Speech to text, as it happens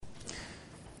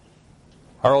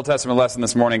Our Old Testament lesson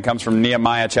this morning comes from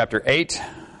Nehemiah chapter 8,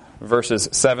 verses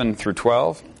 7 through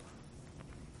 12.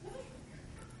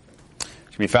 It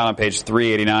can be found on page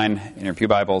 389 in your pew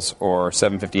Bibles or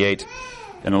 758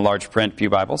 in the large print pew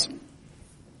Bibles.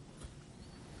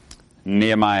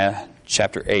 Nehemiah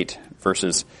chapter 8,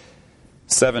 verses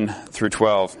 7 through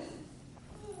 12.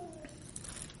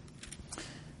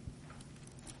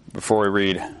 Before we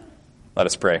read, let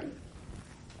us pray.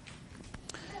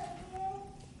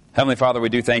 Heavenly Father, we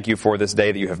do thank you for this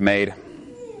day that you have made.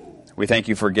 We thank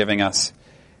you for giving us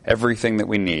everything that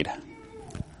we need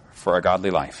for a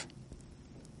godly life.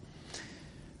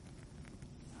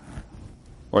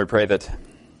 Lord, we pray that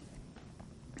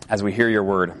as we hear your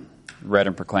word read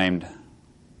and proclaimed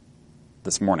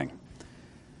this morning,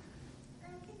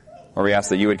 Lord, we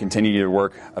ask that you would continue your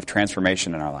work of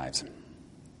transformation in our lives.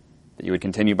 That you would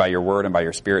continue by your word and by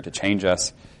your spirit to change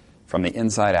us from the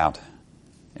inside out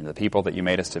into the people that you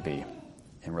made us to be,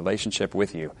 in relationship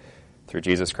with you, through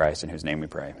Jesus Christ, in whose name we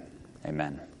pray.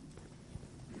 Amen.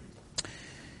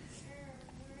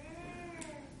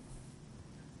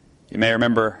 You may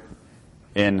remember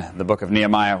in the book of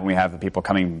Nehemiah when we have the people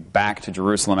coming back to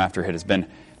Jerusalem after it has been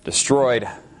destroyed.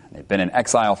 They've been in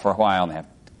exile for a while, and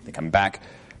they come back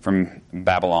from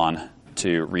Babylon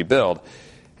to rebuild.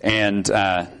 And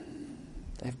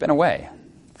they've been away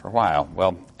for a while.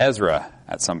 Well, Ezra,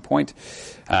 at some point,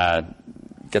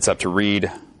 gets up to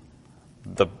read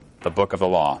the book of the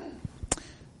law,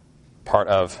 part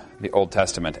of the Old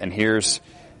Testament. And here's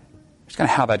kind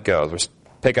of how that goes. We'll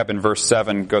pick up in verse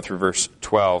 7, go through verse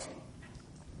 12.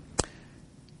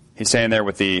 He's standing there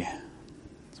with some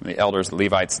of the elders, the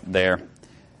Levites there.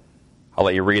 I'll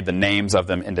let you read the names of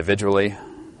them individually.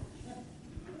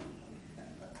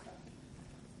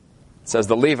 It says,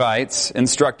 the Levites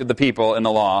instructed the people in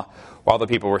the law while the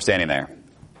people were standing there.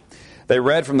 They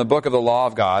read from the book of the law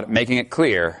of God, making it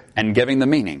clear and giving the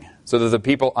meaning, so that the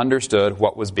people understood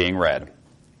what was being read.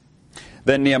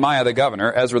 Then Nehemiah the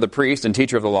governor, Ezra the priest and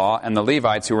teacher of the law, and the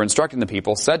Levites who were instructing the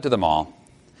people said to them all,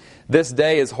 "This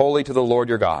day is holy to the Lord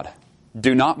your God.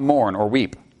 Do not mourn or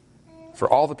weep."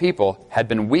 For all the people had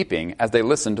been weeping as they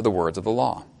listened to the words of the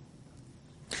law.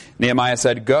 Nehemiah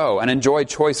said, "Go and enjoy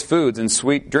choice foods and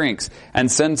sweet drinks,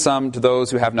 and send some to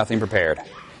those who have nothing prepared.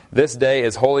 This day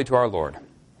is holy to our Lord.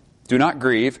 Do not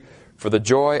grieve, for the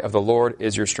joy of the Lord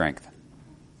is your strength."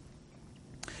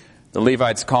 The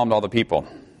Levites calmed all the people,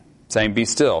 saying, "Be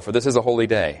still, for this is a holy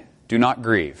day. Do not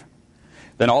grieve."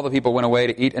 Then all the people went away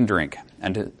to eat and drink,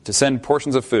 and to send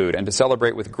portions of food, and to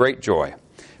celebrate with great joy,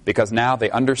 because now they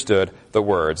understood the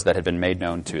words that had been made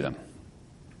known to them.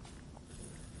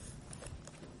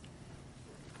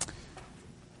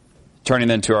 Turning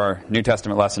then to our New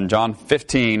Testament lesson, John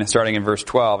 15, starting in verse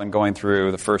 12 and going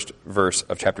through the first verse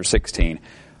of chapter 16,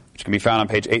 which can be found on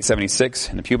page 876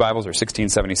 in the pew Bibles or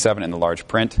 1677 in the large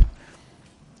print.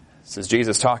 This is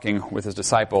Jesus talking with his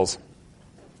disciples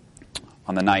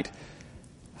on the night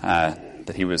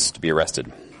that he was to be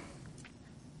arrested.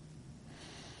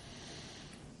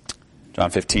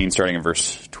 John 15, starting in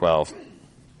verse 12.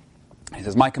 He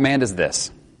says, "My command is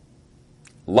this: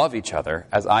 love each other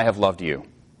as I have loved you.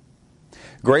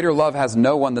 Greater love has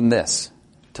no one than this,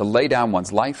 to lay down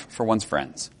one's life for one's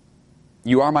friends.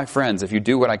 You are my friends if you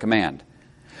do what I command.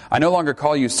 I no longer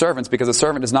call you servants, because a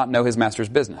servant does not know his master's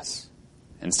business.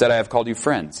 Instead, I have called you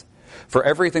friends. For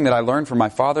everything that I learned from my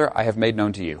Father, I have made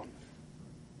known to you.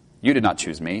 You did not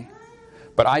choose me,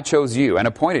 but I chose you and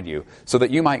appointed you so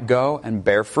that you might go and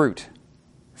bear fruit,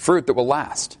 fruit that will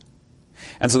last.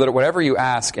 And so that whatever you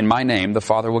ask in my name, the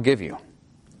Father will give you.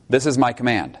 This is my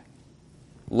command: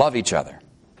 love each other.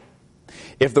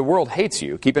 If the world hates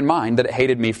you, keep in mind that it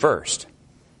hated me first.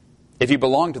 If you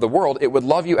belong to the world, it would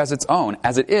love you as its own.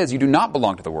 As it is, you do not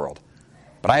belong to the world,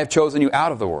 but I have chosen you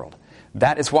out of the world.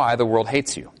 That is why the world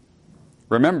hates you.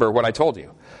 Remember what I told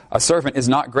you. A servant is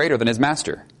not greater than his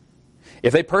master.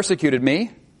 If they persecuted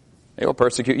me, they will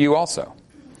persecute you also.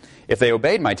 If they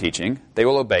obeyed my teaching, they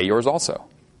will obey yours also.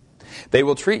 They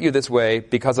will treat you this way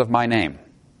because of my name,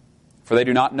 for they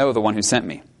do not know the one who sent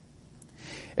me.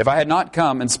 If I had not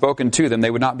come and spoken to them, they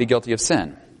would not be guilty of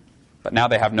sin. But now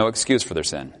they have no excuse for their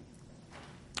sin.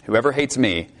 Whoever hates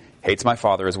me hates my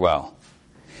Father as well.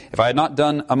 If I had not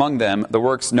done among them the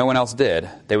works no one else did,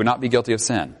 they would not be guilty of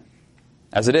sin.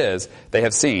 As it is, they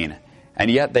have seen, and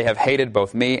yet they have hated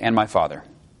both me and my Father.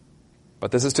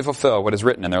 But this is to fulfill what is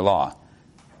written in their law.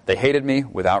 They hated me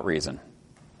without reason.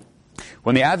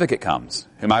 When the advocate comes,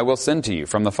 whom I will send to you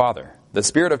from the Father, the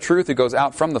Spirit of truth who goes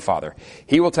out from the Father,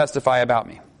 he will testify about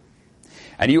me.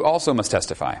 And you also must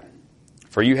testify,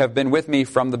 for you have been with me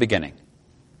from the beginning.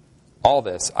 All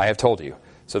this I have told you,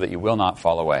 so that you will not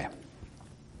fall away.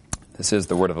 This is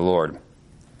the word of the Lord.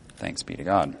 Thanks be to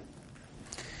God.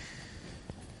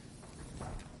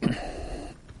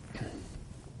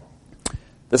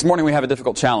 This morning we have a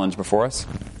difficult challenge before us.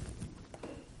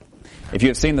 If you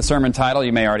have seen the sermon title,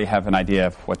 you may already have an idea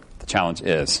of what the challenge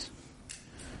is.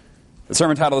 The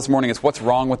sermon title this morning is What's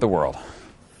Wrong with the World?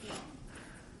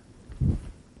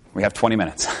 We have 20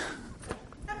 minutes.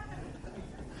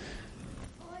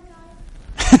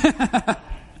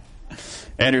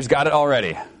 Andrew's got it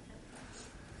already.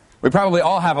 We probably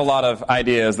all have a lot of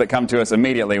ideas that come to us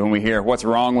immediately when we hear what's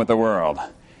wrong with the world.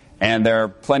 And there are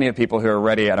plenty of people who are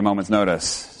ready at a moment's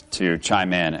notice to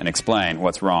chime in and explain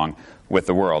what's wrong with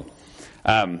the world.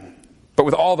 But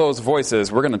with all those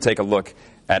voices, we're going to take a look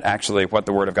at actually what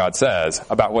the Word of God says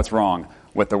about what's wrong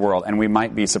with the world. And we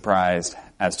might be surprised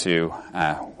as to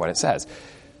what it says.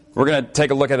 We're going to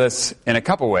take a look at this in a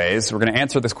couple ways. We're going to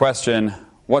answer this question,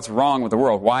 what's wrong with the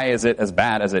world? Why is it as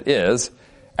bad as it is?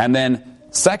 And then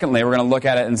secondly, we're going to look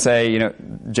at it and say,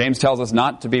 James tells us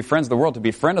not to be friends of the world. To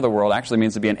be friend of the world actually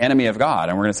means to be an enemy of God.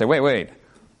 And we're going to say, wait,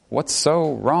 what's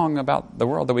so wrong about the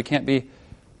world that we can't be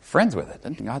friends with it?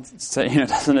 Didn't God say,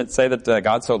 doesn't it say that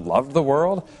God so loved the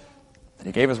world that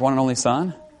He gave His one and only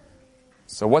Son?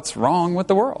 So what's wrong with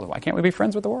the world? Why can't we be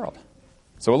friends with the world?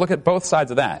 So we'll look at both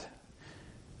sides of that.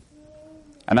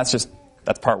 And that's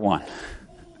part one.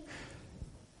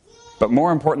 But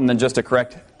more important than just a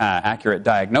correct, accurate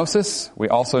diagnosis, we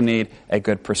also need a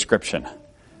good prescription.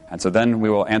 And so then we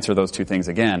will answer those two things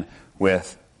again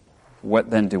with what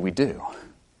then do we do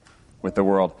with the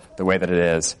world the way that it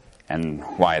is and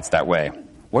why it's that way.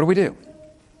 What do we do?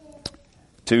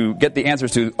 To get the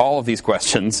answers to all of these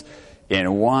questions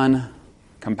in one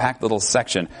compact little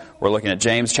section, we're looking at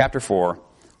James chapter 4,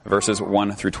 verses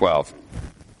 1 through 12.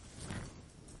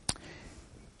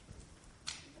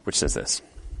 Which says this: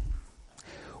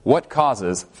 What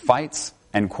causes fights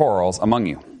and quarrels among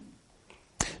you?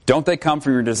 Don't they come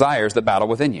from your desires that battle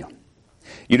within you?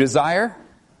 You desire,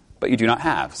 but you do not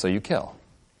have, so you kill.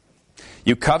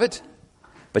 You covet,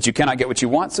 but you cannot get what you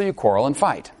want, so you quarrel and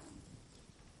fight.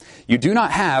 You do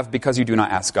not have because you do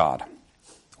not ask God.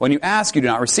 When you ask, you do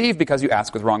not receive because you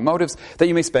ask with wrong motives, that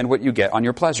you may spend what you get on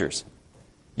your pleasures.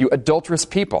 You adulterous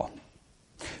people.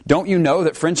 Don't you know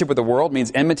that friendship with the world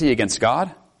means enmity against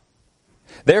God?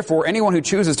 Therefore, anyone who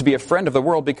chooses to be a friend of the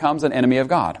world becomes an enemy of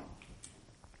God.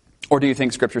 Or do you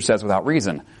think Scripture says without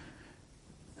reason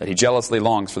that He jealously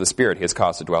longs for the Spirit He has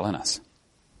caused to dwell in us?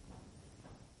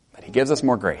 But He gives us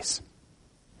more grace.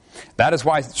 That is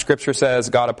why Scripture says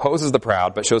God opposes the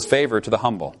proud but shows favor to the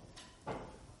humble.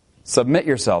 Submit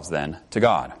yourselves then to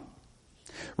God.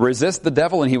 Resist the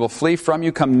devil and he will flee from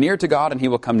you. Come near to God and He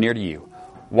will come near to you.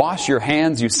 Wash your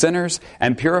hands, you sinners,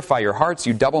 and purify your hearts,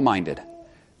 you double-minded.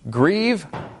 Grieve,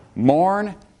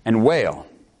 mourn, and wail.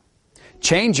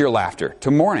 Change your laughter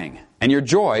to mourning and your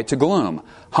joy to gloom.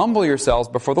 Humble yourselves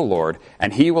before the Lord,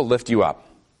 and He will lift you up.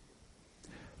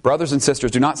 Brothers and sisters,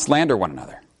 do not slander one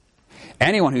another.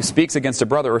 Anyone who speaks against a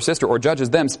brother or sister or judges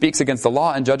them speaks against the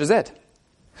law and judges it.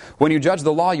 When you judge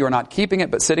the law, you are not keeping it,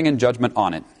 but sitting in judgment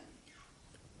on it.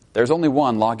 There's only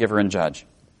one lawgiver and judge,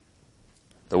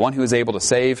 the one who is able to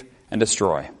save and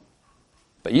destroy.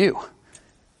 But you,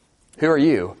 who are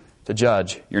you to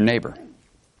judge your neighbor?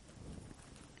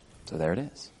 So there it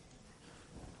is.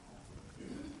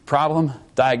 Problem,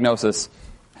 diagnosis,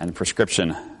 and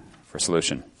prescription for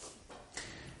solution.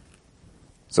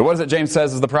 So what is it James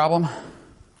says is the problem?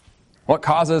 What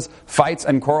causes fights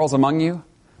and quarrels among you?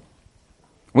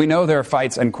 We know there are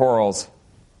fights and quarrels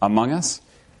among us.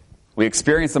 We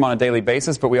experience them on a daily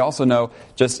basis, but we also know,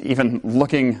 just even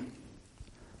looking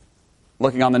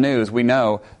on the news, we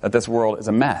know that this world is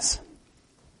a mess.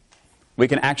 We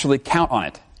can actually count on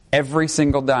it. Every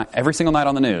single night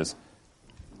on the news,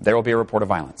 there will be a report of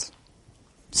violence.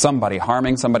 Somebody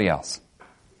harming somebody else.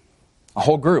 A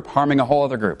whole group harming a whole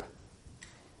other group.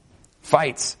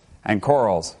 Fights and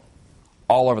quarrels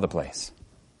all over the place.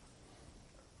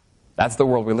 That's the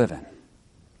world we live in.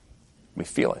 We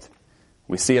feel it.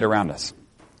 We see it around us.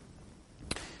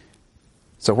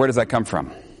 So where does that come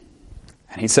from?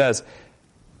 And he says,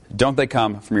 don't they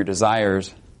come from your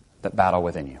desires that battle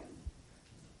within you?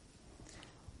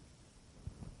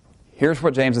 Here's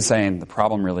what James is saying the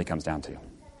problem really comes down to.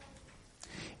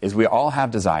 Is we all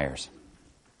have desires.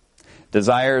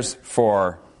 Desires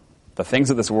for the things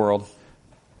of this world,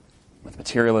 with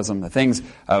materialism, the things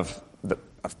of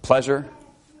pleasure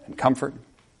and comfort,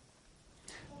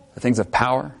 the things of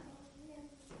power.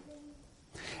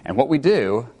 And what we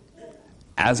do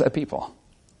as a people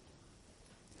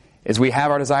is we have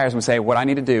our desires and we say, what I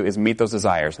need to do is meet those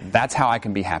desires. That's how I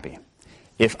can be happy.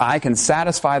 If I can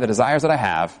satisfy the desires that I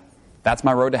have, That's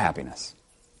my road to happiness.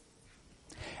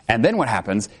 And then what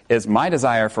happens is my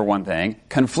desire for one thing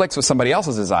conflicts with somebody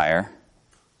else's desire.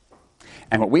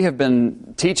 And what we have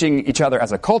been teaching each other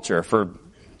as a culture for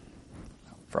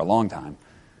a long time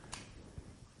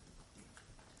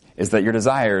is that your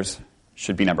desires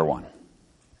should be number one.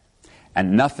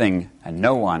 And nothing and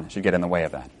no one should get in the way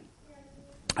of that.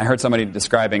 I heard somebody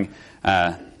describing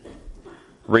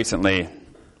recently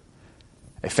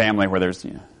a family where there's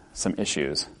some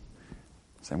issues.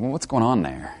 Saying, well, what's going on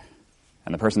there?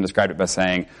 And the person described it by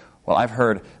saying, well, I've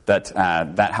heard that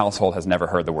that household has never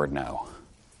heard the word no.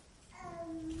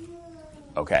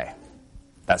 Okay,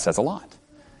 that says a lot.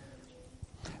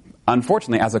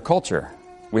 Unfortunately, as a culture,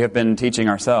 we have been teaching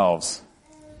ourselves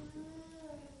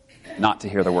not to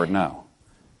hear the word no.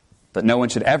 That no one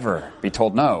should ever be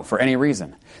told no for any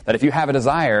reason. That if you have a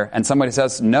desire and somebody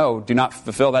says, no, do not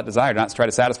fulfill that desire, do not try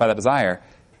to satisfy that desire,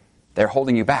 they're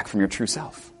holding you back from your true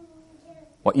self.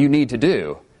 What you need to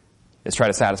do is try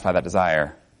to satisfy that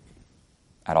desire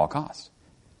at all costs.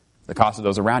 The cost of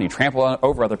those around you. Trample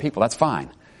over other people, that's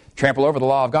fine. Trample over the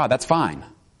law of God, that's fine.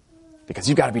 Because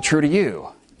you've got to be true to you.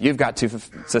 You've got to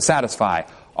satisfy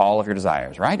all of your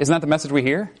desires, right? Isn't that the message we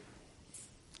hear?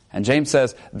 And James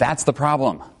says, that's the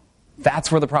problem.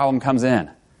 That's where the problem comes in.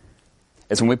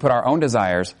 Is when we put our own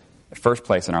desires at first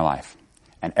place in our life.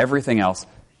 And everything else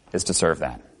is to serve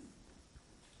that.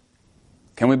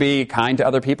 Can we be kind to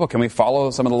other people? Can we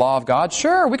follow some of the law of God?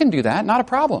 Sure, we can do that. Not a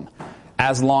problem.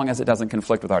 As long as it doesn't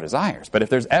conflict with our desires. But if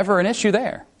there's ever an issue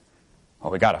there,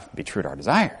 well, we got to be true to our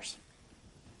desires.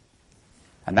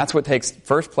 And that's what takes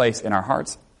first place in our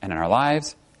hearts and in our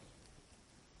lives.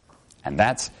 And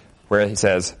that's where he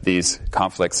says these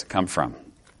conflicts come from.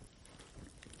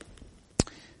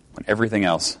 When everything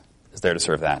else is there to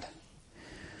serve that.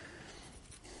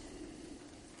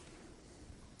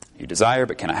 You desire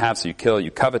but cannot have, so you kill.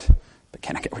 You covet but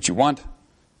cannot get what you want,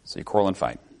 so you quarrel and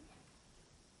fight.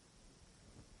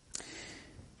 He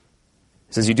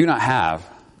says you do not have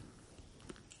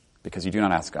because you do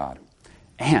not ask God.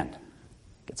 And, it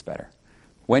gets better,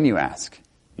 when you ask,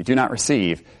 you do not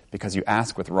receive because you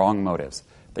ask with wrong motives,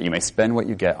 that you may spend what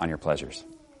you get on your pleasures.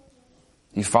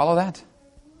 You follow that?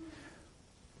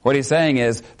 What he's saying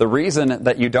is, the reason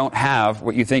that you don't have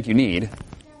what you think you need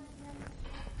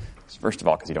is, first of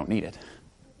all, because you don't need it.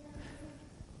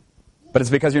 But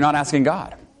it's because you're not asking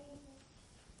God.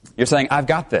 You're saying, I've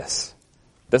got this.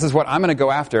 This is what I'm going to go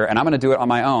after, and I'm going to do it on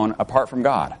my own, apart from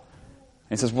God. And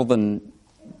he says, well, then,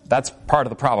 that's part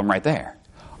of the problem right there.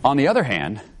 On the other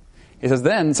hand, he says,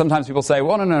 then sometimes people say,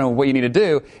 well, no. What you need to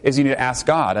do is you need to ask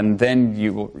God, and then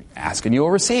you will ask and you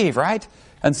will receive, right?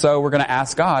 And so we're going to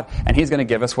ask God, and he's going to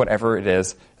give us whatever it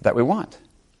is that we want.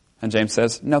 And James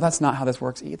says, no, that's not how this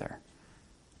works either.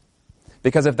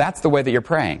 Because if that's the way that you're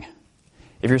praying,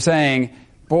 if you're saying,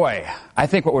 boy, I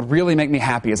think what would really make me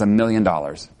happy is $1 million.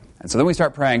 And so then we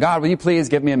start praying, God, will you please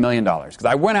give me $1 million? Because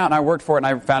I went out and I worked for it and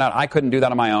I found out I couldn't do that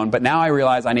on my own. But now I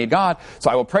realize I need God. So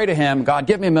I will pray to him, God,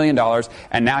 give me $1 million.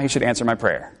 And now he should answer my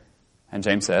prayer. And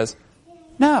James says,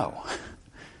 no.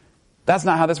 That's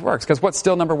not how this works. Because what's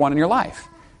still number one in your life?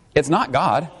 It's not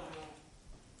God.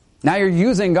 Now you're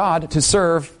using God to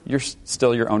serve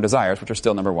your own desires, which are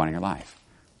still number one in your life.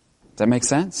 Does that make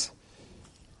sense?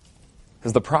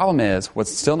 Because the problem is,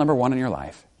 what's still number one in your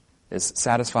life is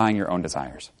satisfying your own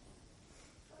desires.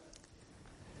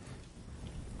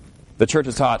 The church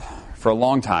has taught for a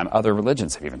long time, other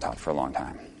religions have even taught for a long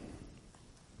time,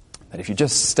 that if you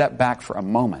just step back for a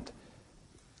moment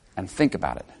and think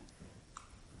about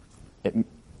it,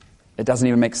 it doesn't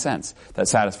even make sense that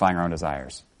satisfying our own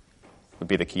desires would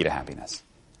be the key to happiness.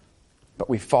 But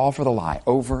we fall for the lie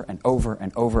over and over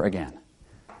and over again.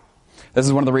 This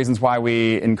is one of the reasons why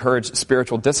we encourage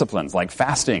spiritual disciplines like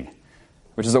fasting,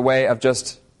 which is a way of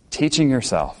just teaching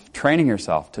yourself, training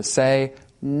yourself to say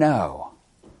no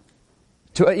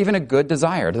to even a good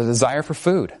desire, the desire for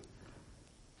food.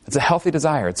 It's a healthy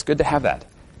desire. It's good to have that.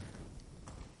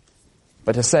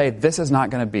 But to say, this is not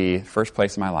going to be first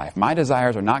place in my life. My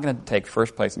desires are not going to take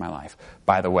first place in my life.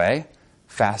 By the way,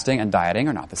 fasting and dieting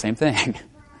are not the same thing.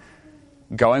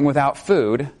 Going without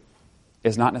food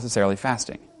is not necessarily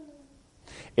fasting.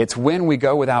 It's when we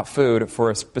go without food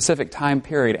for a specific time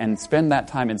period and spend that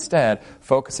time instead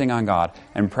focusing on God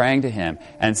and praying to him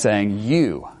and saying,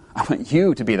 I want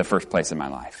you to be the first place in my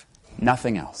life.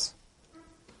 Nothing else.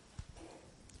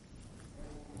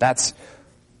 That's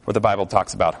what the Bible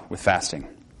talks about with fasting.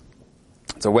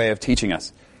 It's a way of teaching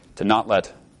us to not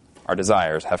let our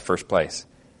desires have first place.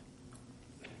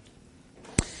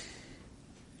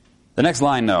 The next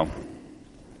line, though,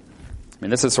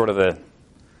 this is sort of the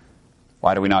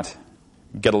why do we not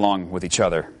get along with each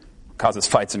other causes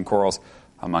fights and quarrels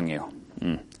among you.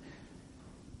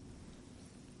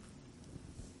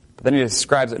 But then he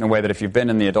describes it in a way that if you've been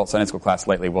in the adult Sunday school class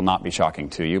lately will not be shocking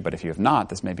to you, but if you have not,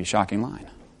 this may be a shocking line.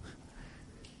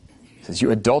 He says,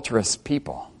 you adulterous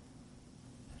people.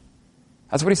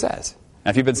 That's what he says.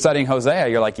 And if you've been studying Hosea,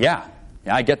 you're like, yeah,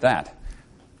 I get that.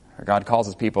 God calls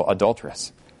his people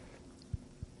adulterous.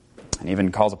 And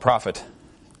even calls a prophet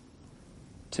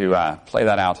to play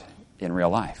that out in real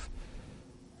life.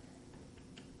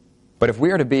 But if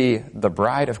we are to be the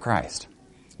bride of Christ,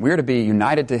 we are to be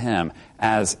united to him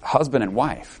as husband and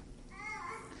wife,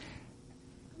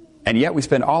 and yet we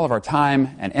spend all of our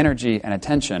time and energy and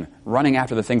attention running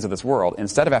after the things of this world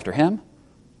instead of after him,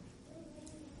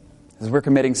 we're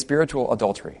committing spiritual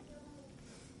adultery.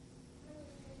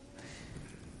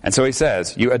 And so he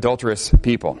says, you adulterous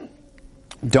people,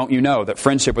 don't you know that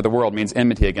friendship with the world means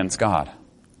enmity against God?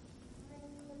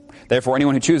 Therefore,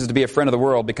 anyone who chooses to be a friend of the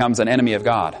world becomes an enemy of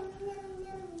God.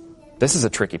 This is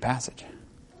a tricky passage.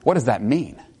 What does that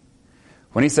mean?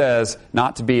 When he says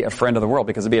not to be a friend of the world,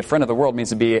 because to be a friend of the world means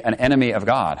to be an enemy of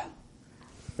God.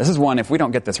 This is one, if we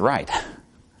don't get this right,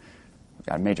 we've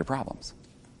got major problems.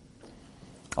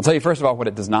 I'll tell you first of all what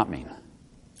it does not mean.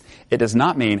 It does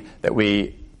not mean that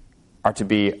we are to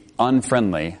be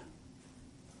unfriendly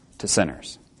to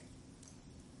sinners.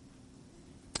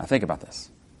 Now think about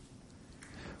this.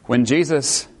 When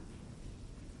Jesus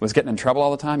was getting in trouble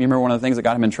all the time, you remember one of the things that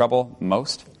got him in trouble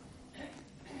most?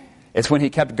 It's when he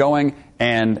kept going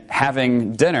and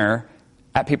having dinner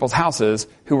at people's houses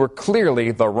who were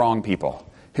clearly the wrong people,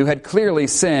 who had clearly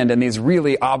sinned in these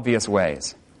really obvious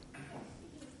ways.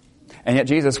 And yet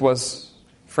Jesus was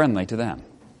friendly to them.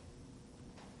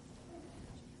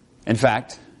 In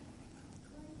fact,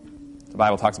 the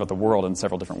Bible talks about the world in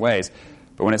several different ways,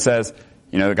 but when it says,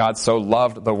 that God so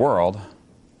loved the world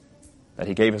that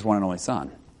he gave his one and only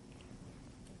Son,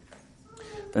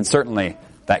 then certainly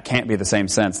that can't be the same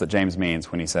sense that James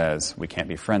means when he says we can't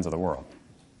be friends of the world.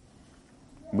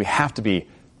 We have to be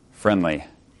friendly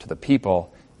to the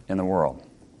people in the world,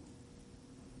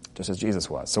 just as Jesus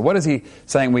was. So what is he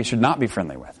saying we should not be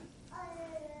friendly with?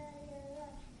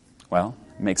 Well,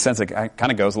 it makes sense. It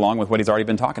kind of goes along with what he's already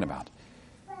been talking about.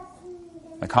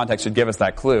 The context should give us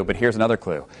that clue, but here's another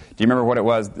clue. Do you remember what it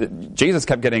was? Jesus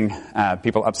kept getting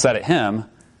people upset at him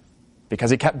because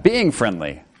he kept being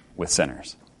friendly with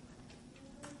sinners.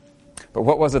 But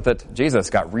what was it that Jesus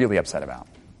got really upset about?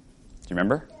 Do you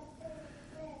remember?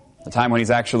 The time when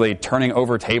he's actually turning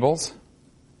over tables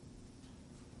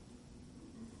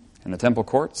in the temple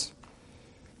courts.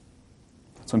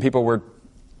 It's when people were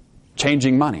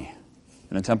changing money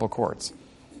in the temple courts.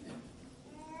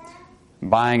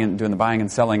 Doing the buying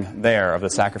and selling there of the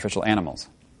sacrificial animals.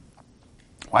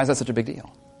 Why is that such a big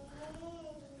deal?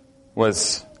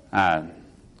 Was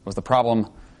the problem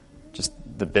just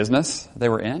the business they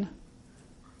were in?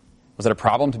 Was it a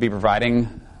problem to be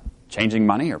changing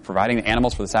money or providing the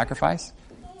animals for the sacrifice?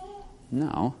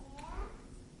 No,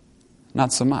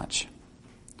 not so much.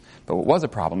 But what was a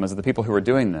problem is that the people who were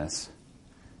doing this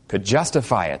could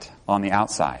justify it on the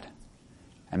outside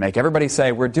and make everybody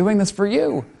say, we're doing this for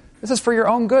you. This is for your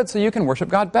own good so you can worship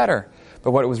God better.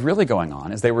 But what was really going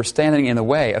on is they were standing in the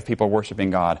way of people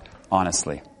worshiping God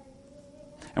honestly.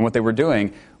 And what they were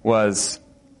doing was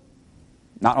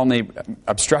not only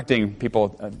obstructing people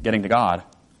getting to God,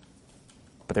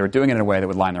 but they were doing it in a way that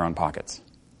would line their own pockets.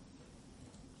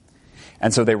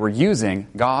 And so they were using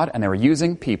God and they were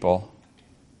using people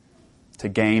to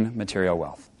gain material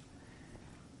wealth.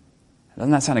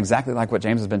 Doesn't that sound exactly like what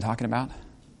James has been talking about?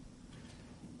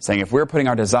 Saying if we're putting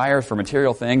our desires for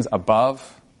material things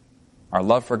above our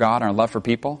love for God and our love for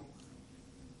people,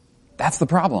 that's the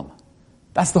problem.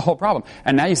 That's the whole problem.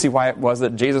 And now you see why it was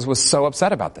that Jesus was so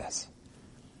upset about this.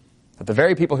 That the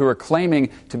very people who were claiming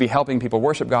to be helping people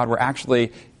worship God were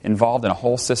actually involved in a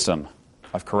whole system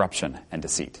of corruption and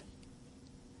deceit.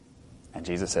 And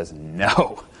Jesus says,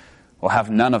 no, we'll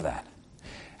have none of that.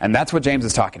 And that's what James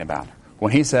is talking about.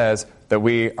 When he says that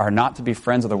we are not to be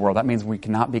friends of the world, that means we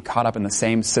cannot be caught up in the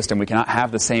same system. We cannot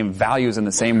have the same values and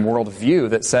the same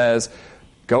worldview that says,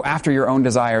 go after your own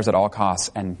desires at all costs,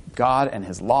 and God and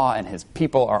his law and his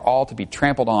people are all to be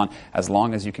trampled on as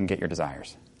long as you can get your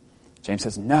desires. James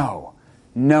says, no.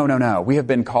 We have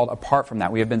been called apart from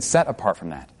that. We have been set apart from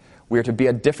that. We are to be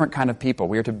a different kind of people.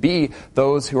 We are to be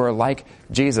those who are like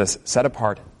Jesus, set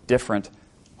apart, different,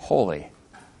 holy,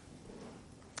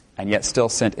 and yet still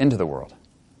sent into the world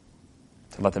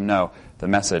to let them know the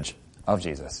message of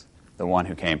Jesus, the one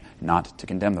who came not to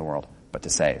condemn the world, but to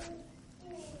save.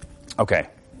 Okay.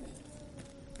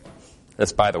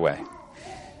 This, by the way,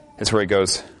 is where he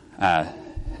goes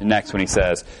next when he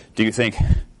says, do you think,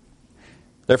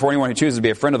 therefore anyone who chooses to be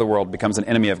a friend of the world becomes an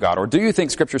enemy of God? Or do you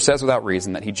think Scripture says without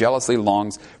reason that he jealously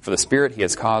longs for the Spirit he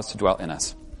has caused to dwell in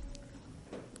us?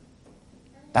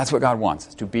 That's what God wants,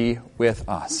 is to be with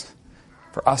us.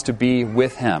 For us to be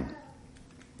with him.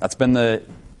 That's been the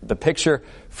picture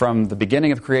from the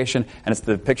beginning of creation, and it's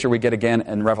the picture we get again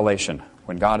in Revelation,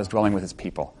 when God is dwelling with his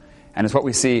people. And it's what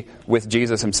we see with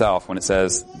Jesus himself when it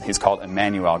says he's called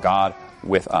Emmanuel, God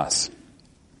with us.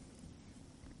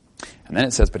 And then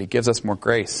it says, but he gives us more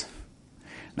grace.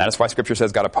 And that is why Scripture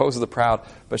says God opposes the proud,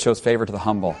 but shows favor to the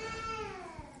humble.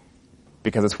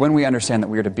 Because it's when we understand that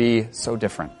we are to be so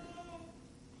different,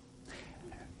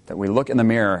 that we look in the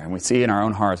mirror and we see in our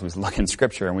own hearts, we look in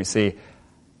Scripture and we see,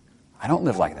 I don't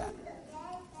live like that.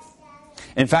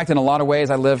 In fact, in a lot of ways,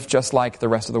 I live just like the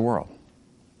rest of the world.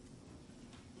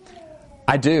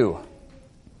 I do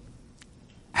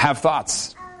have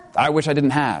thoughts I wish I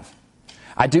didn't have.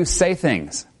 I do say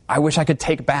things I wish I could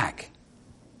take back.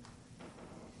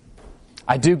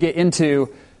 I do get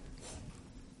into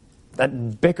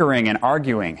that bickering and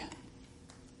arguing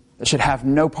that should have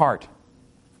no part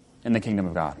in the kingdom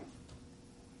of God.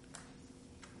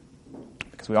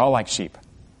 Because we all, like sheep,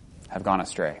 have gone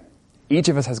astray. Each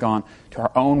of us has gone to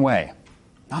our own way,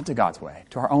 not to God's way,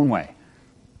 to our own way.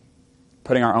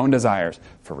 Putting our own desires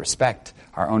for respect,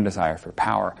 our own desire for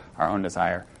power, our own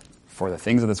desire for the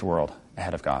things of this world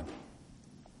ahead of God.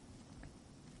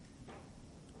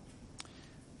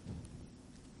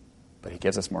 But he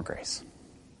gives us more grace.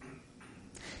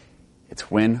 It's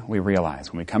when we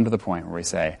realize, when we come to the point where we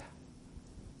say,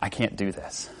 I can't do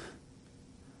this.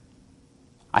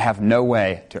 I have no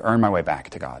way to earn my way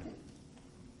back to God.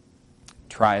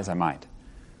 Try as I might.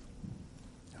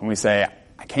 When we say,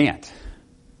 I can't,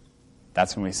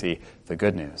 that's when we see the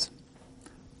good news.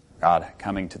 God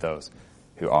coming to those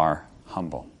who are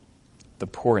humble, the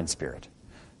poor in spirit,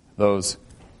 those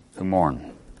who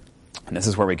mourn. And this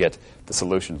is where we get the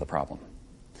solution to the problem.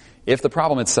 If the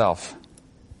problem itself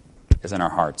is in our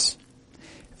hearts,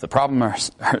 if the problem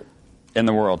in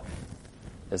the world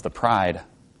is the pride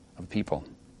of people,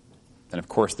 then of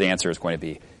course the answer is going to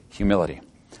be humility.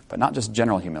 But not just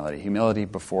general humility, humility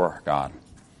before God.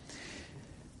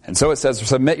 And so it says,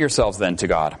 submit yourselves then to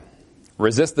God.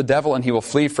 Resist the devil and he will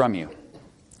flee from you.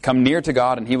 Come near to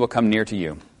God and he will come near to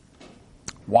you.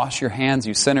 Wash your hands,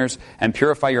 you sinners, and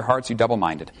purify your hearts, you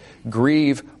double-minded.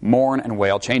 Grieve, mourn, and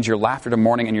wail. Change your laughter to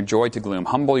mourning and your joy to gloom.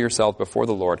 Humble yourselves before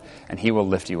the Lord, and he will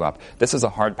lift you up. This is a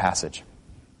hard passage.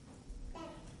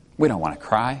 We don't want to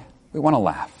cry. We want to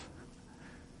laugh.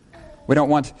 We don't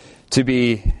want to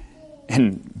be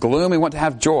in gloom. We want to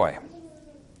have joy.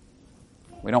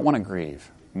 We don't want to grieve,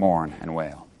 mourn, and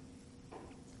wail.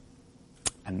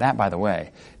 And that, by the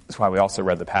way, is why we also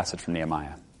read the passage from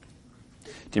Nehemiah.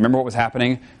 Do you remember what was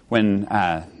happening when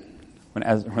the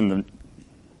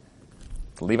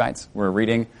Levites were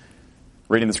reading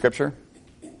the Scripture?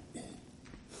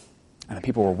 And the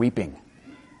people were weeping.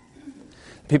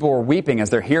 People were weeping as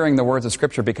they're hearing the words of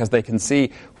Scripture because they can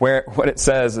see what it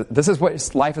says. This is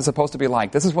what life is supposed to be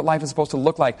like. This is what life is supposed to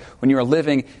look like when you are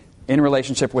living in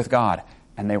relationship with God.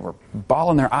 And they were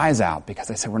bawling their eyes out because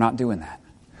they said, we're not doing that.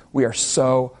 We are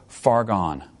so far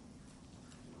gone.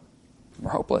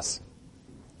 We're hopeless.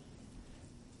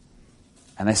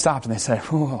 And they stopped and they said,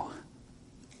 whoa,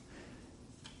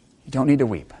 you don't need to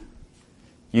weep.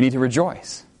 You need to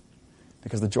rejoice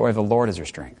because the joy of the Lord is your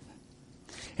strength.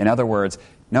 In other words,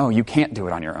 no, you can't do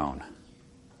it on your own.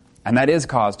 And that is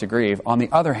cause to grieve. On the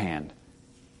other hand,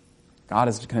 God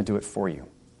is going to do it for you.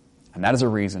 And that is a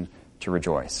reason to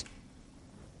rejoice.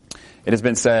 It has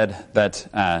been said that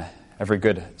every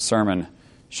good sermon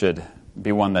should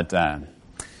be one that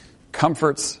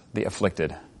comforts the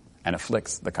afflicted and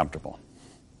afflicts the comfortable.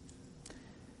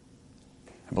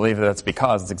 I believe that's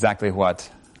because it's exactly what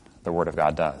the Word of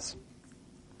God does.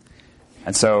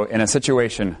 And so in a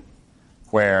situation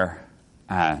where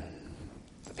the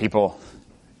people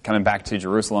coming back to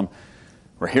Jerusalem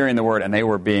were hearing the Word and they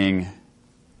were being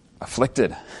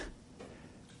afflicted,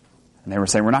 and they were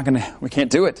saying, we can't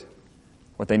do it.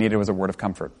 What they needed was a word of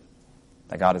comfort,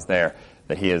 that God is there,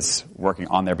 that he is working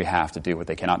on their behalf to do what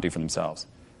they cannot do for themselves.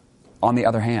 On the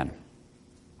other hand,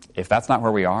 if that's not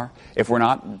where we are, if we're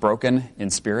not broken in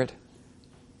spirit,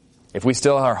 if we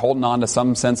still are holding on to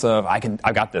some sense of,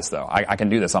 I've got this though, I can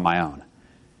do this on my own,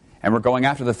 and we're going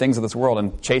after the things of this world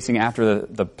and chasing after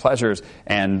the pleasures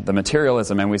and the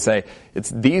materialism, and we say, it's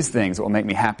these things that will make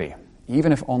me happy,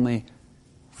 even if only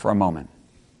for a moment.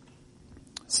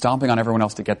 Stomping on everyone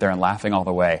else to get there and laughing all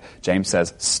the way. James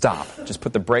says, stop. Just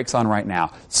put the brakes on right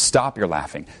now. Stop your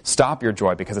laughing. Stop your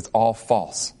joy because it's all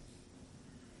false.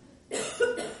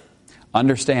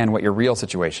 Understand what your real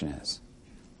situation is.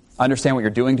 Understand what you're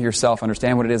doing to yourself.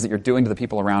 Understand what it is that you're doing to the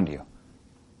people around you.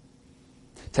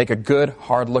 Take a good,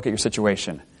 hard look at your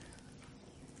situation.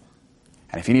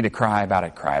 And if you need to cry about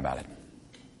it, cry about it.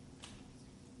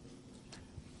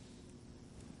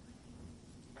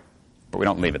 But we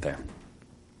don't leave it there.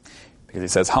 Because he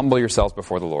says, humble yourselves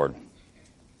before the Lord,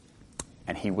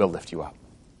 and he will lift you up.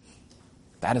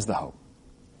 That is the hope.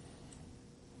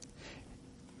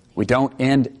 We don't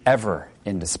end ever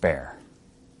in despair.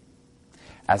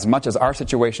 As much as our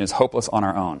situation is hopeless on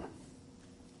our own,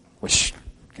 which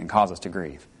can cause us to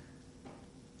grieve.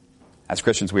 As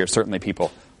Christians, we are certainly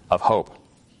people of hope,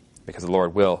 because the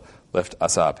Lord will lift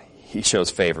us up. He shows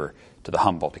favor to the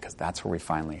humble, because that's where we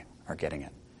finally are getting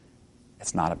it.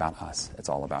 It's not about us. It's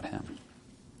all about him.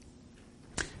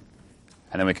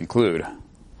 And then we conclude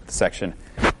with the section,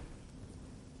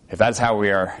 if that's how we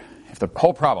are, if the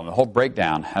whole problem, the whole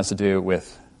breakdown has to do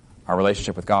with our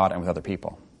relationship with God and with other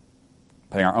people,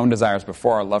 putting our own desires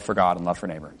before our love for God and love for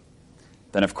neighbor,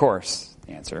 then of course,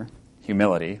 the answer,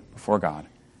 humility before God,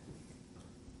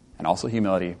 and also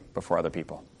humility before other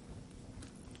people.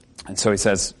 And so he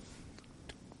says,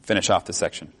 finish off this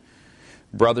section.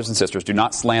 Brothers and sisters, do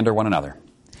not slander one another.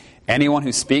 Anyone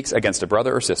who speaks against a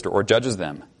brother or sister or judges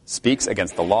them speaks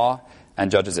against the law and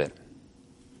judges it.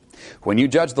 When you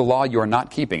judge the law, you are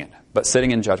not keeping it, but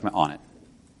sitting in judgment on it.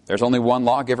 There's only one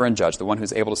lawgiver and judge, the one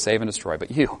who's able to save and destroy.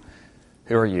 But you,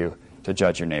 who are you to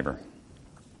judge your neighbor?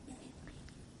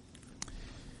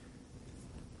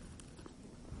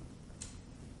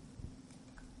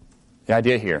 The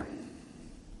idea here,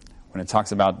 when it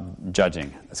talks about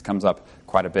judging, this comes up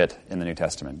quite a bit in the New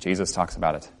Testament. Jesus talks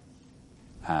about it.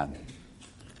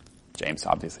 James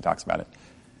obviously talks about it.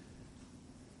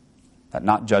 That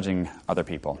not judging other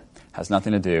people has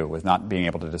nothing to do with not being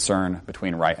able to discern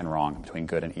between right and wrong, between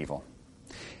good and evil.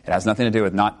 It has nothing to do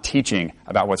with not teaching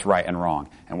about what's right and wrong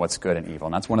and what's good and evil.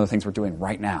 And that's one of the things we're doing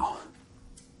right now.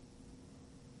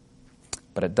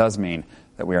 But it does mean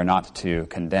that we are not to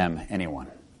condemn anyone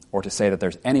or to say that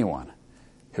there's anyone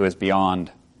who is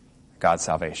beyond God's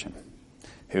salvation,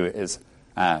 who is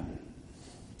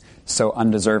so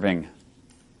undeserving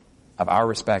of our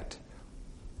respect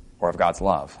or of God's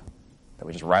love that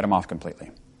we just write them off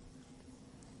completely.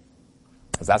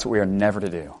 Because that's what we are never to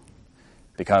do.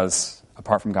 Because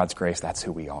apart from God's grace, that's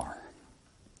who we are.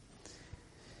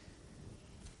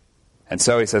 And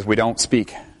so he says we don't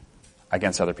speak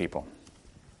against other people.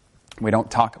 We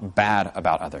don't talk bad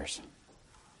about others.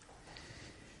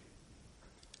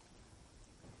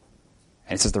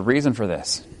 And he says the reason for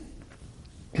this,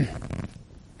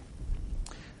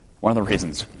 one of the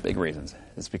reasons, big reasons,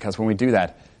 is because when we do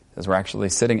that, is we're actually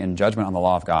sitting in judgment on the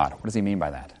law of God. What does he mean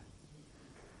by that?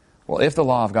 Well, if the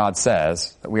law of God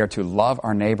says that we are to love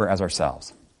our neighbor as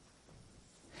ourselves,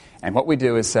 and what we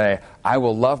do is say, I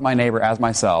will love my neighbor as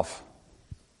myself,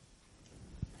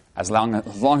 as long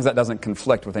as that doesn't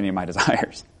conflict with any of my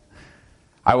desires.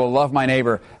 I will love my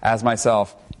neighbor as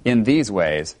myself in these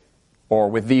ways, or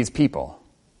with these people,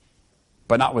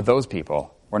 but not with those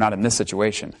people, or not in this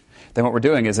situation. Then what we're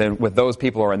doing is that with those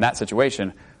people or in that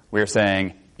situation, we're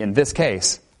saying, in this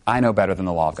case, I know better than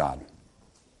the law of God.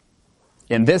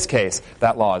 In this case,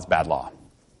 that law is bad law.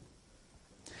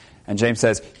 And James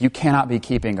says, you cannot be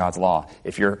keeping God's law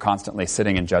if you're constantly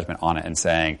sitting in judgment on it and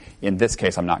saying, in this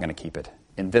case, I'm not going to keep it.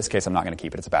 In this case, I'm not going to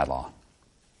keep it. It's a bad law.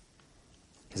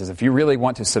 He says, if you really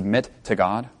want to submit to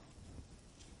God,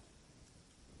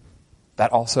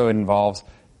 that also involves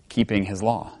keeping his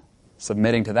law,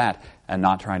 submitting to that, and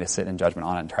not trying to sit in judgment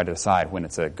on it and try to decide when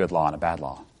it's a good law and a bad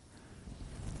law.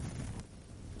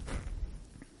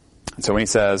 And so when he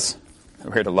says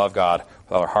we're here to love God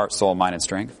with all our heart, soul, mind, and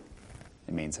strength,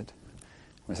 it means it.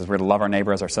 When he says we're to love our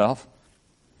neighbor as ourselves,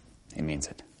 he means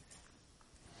it.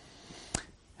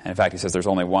 And in fact, he says there's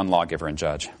only one lawgiver and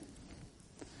judge,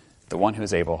 the one who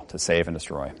is able to save and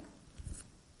destroy.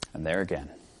 And there again,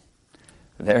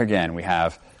 we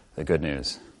have the good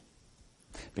news.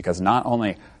 Because not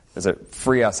only does it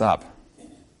free us up,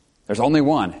 there's only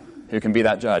one who can be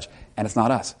that judge, and it's not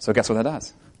us. So guess what that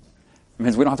does? It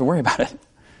means we don't have to worry about it.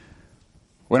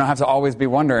 We don't have to always be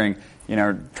wondering,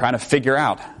 trying to figure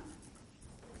out,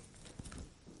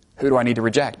 who do I need to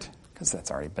reject? Because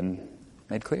that's already been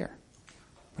made clear.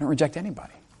 We don't reject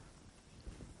anybody.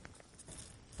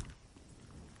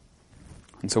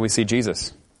 And so we see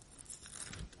Jesus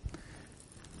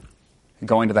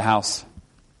going to the house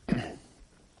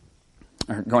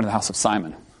of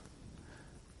Simon.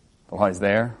 But while he's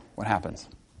there, what happens?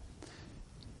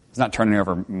 He's not turning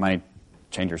over money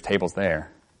changers' tables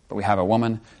there. But we have a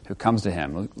woman who comes to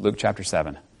him, Luke chapter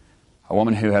 7. A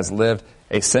woman who has lived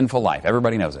a sinful life.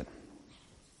 Everybody knows it.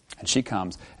 And she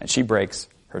comes and she breaks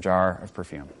her jar of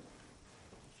perfume.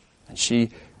 And she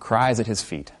cries at his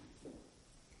feet.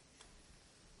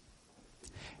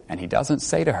 And he doesn't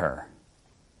say to her,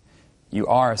 "You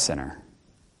are a sinner,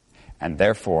 and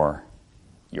therefore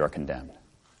you are condemned."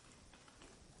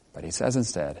 But he says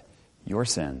instead, "Your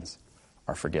sins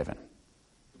are forgiven."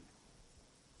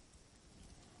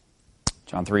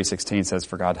 John 3:16 says,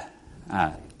 "For God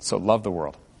so loved the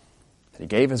world, that he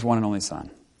gave his one and only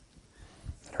Son,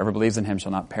 that whoever believes in him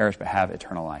shall not perish but have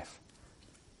eternal life."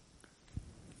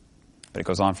 But it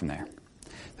goes on from there.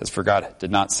 It says, "For God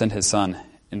did not send his Son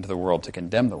into the world to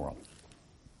condemn the world,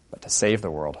 but to save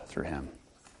the world through him."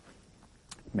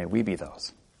 May we be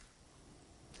those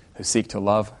who seek to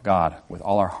love God with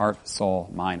all our heart, soul,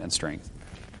 mind, and strength.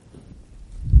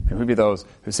 May we be those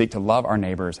who seek to love our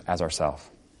neighbors as ourselves,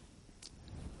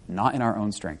 not in our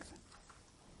own strength,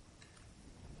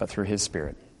 but through his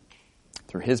Spirit,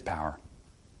 through his power.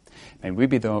 May we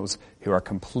be those who are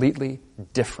completely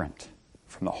different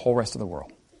from the whole rest of the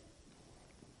world,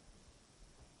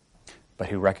 but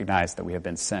who recognize that we have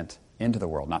been sent into the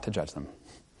world not to judge them,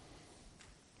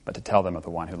 but to tell them of the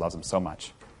one who loves them so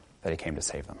much that he came to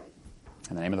save them.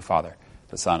 In the name of the Father,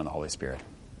 the Son, and the Holy Spirit.